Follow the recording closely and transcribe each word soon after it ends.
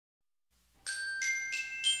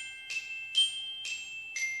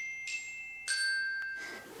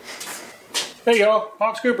Hey y'all,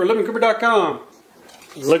 Pop's Cooper, LivingCooper.com.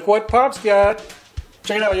 Look what Pop's got.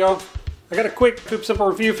 Check it out, y'all. I got a quick Coop Simple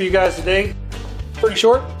review for you guys today. Pretty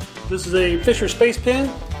short. This is a Fisher Space Pen.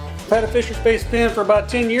 I've had a Fisher Space Pen for about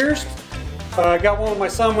 10 years. I got one when my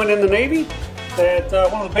son went in the Navy at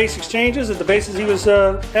one of the base exchanges at the bases he was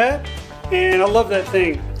at. And I love that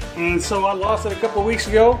thing. And so I lost it a couple of weeks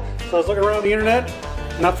ago. So I was looking around the internet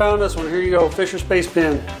and I found this one. Here you go, Fisher Space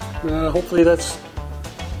Pen. Hopefully that's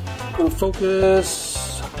going to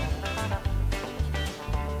focus.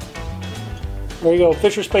 There you go,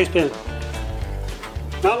 Fisher Space Pen.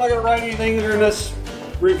 Now I'm not going to write anything during this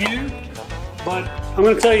review, but I'm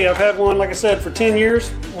going to tell you, I've had one, like I said, for 10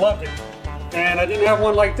 years, loved it. And I didn't have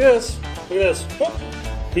one like this. Look at this. Oh,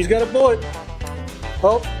 he's got a bullet.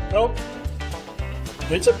 Oh, nope.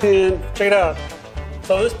 It's a pen. Check it out.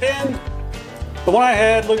 So this pen, the one I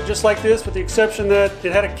had looked just like this, with the exception that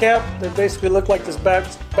it had a cap that basically looked like this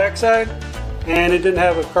backside, and it didn't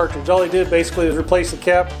have a cartridge. All he did basically is replace the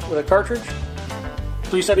cap with a cartridge.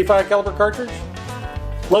 375 caliber cartridge.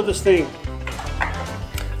 Love this thing.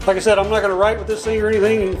 Like I said, I'm not going to write with this thing or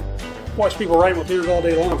anything. You watch people write with pens all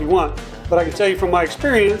day long if you want. But I can tell you from my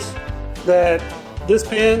experience that this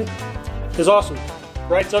pen is awesome.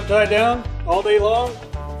 Writes upside down all day long.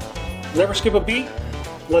 Never skip a beat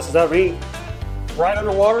unless it's out of ink. Right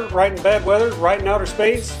underwater, right in bad weather, right in outer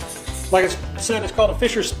space. Like I said, it's called a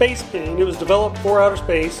Fisher Space Pen. It was developed for outer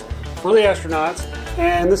space, for the astronauts.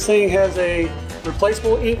 And this thing has a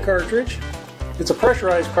replaceable ink cartridge. It's a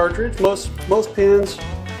pressurized cartridge. Most pens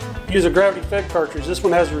use a gravity-fed cartridge. This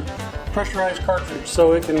one has a pressurized cartridge,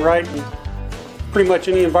 so it can write in pretty much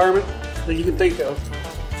any environment that you can think of.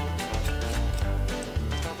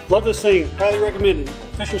 Love this thing. Highly recommended.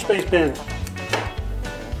 Fisher Space Pen.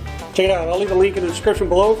 Check it out. I'll leave a link in the description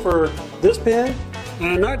below for this pen,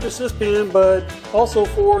 and not just this pen, but also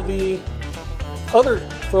for the other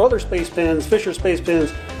space pens, Fisher Space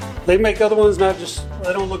Pens. They make other ones, not just,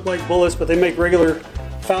 they don't look like bullets, but they make regular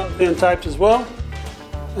fountain pen types as well.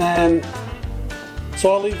 And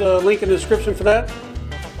so I'll leave the link in the description for that.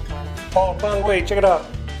 Oh, by the way, check it out.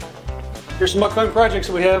 Here's some upcoming projects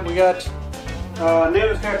that we have. We got,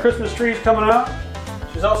 Nana's got Christmas trees coming out.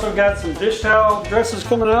 She's also got some dish towel dresses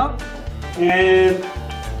coming out. And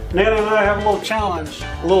Nana and I have a little challenge,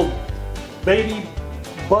 a little baby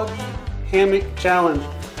buggy hammock challenge.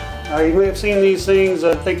 You may have seen these things.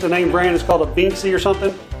 I think the name brand is called a Binksy or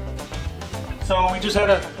something. So we just had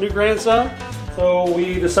a new grandson, so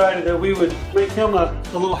we decided that we would make him a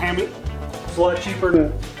little hammock. It's a lot cheaper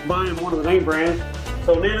than buying one of the name brands.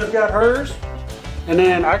 So Nana's got hers, and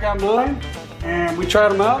then I got mine, and we tried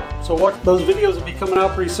them out. So watch, those videos will be coming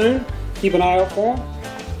out pretty soon. Keep an eye out for them.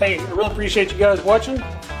 Hey, I really appreciate you guys watching.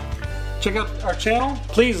 Check out our channel.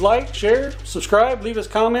 Please like, share, subscribe, leave us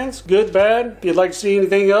comments, good, bad. If you'd like to see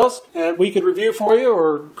anything else that we could review for you,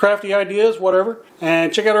 or crafty ideas, whatever.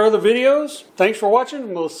 And check out our other videos. Thanks for watching,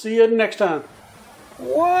 and we'll see you next time.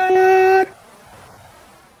 What?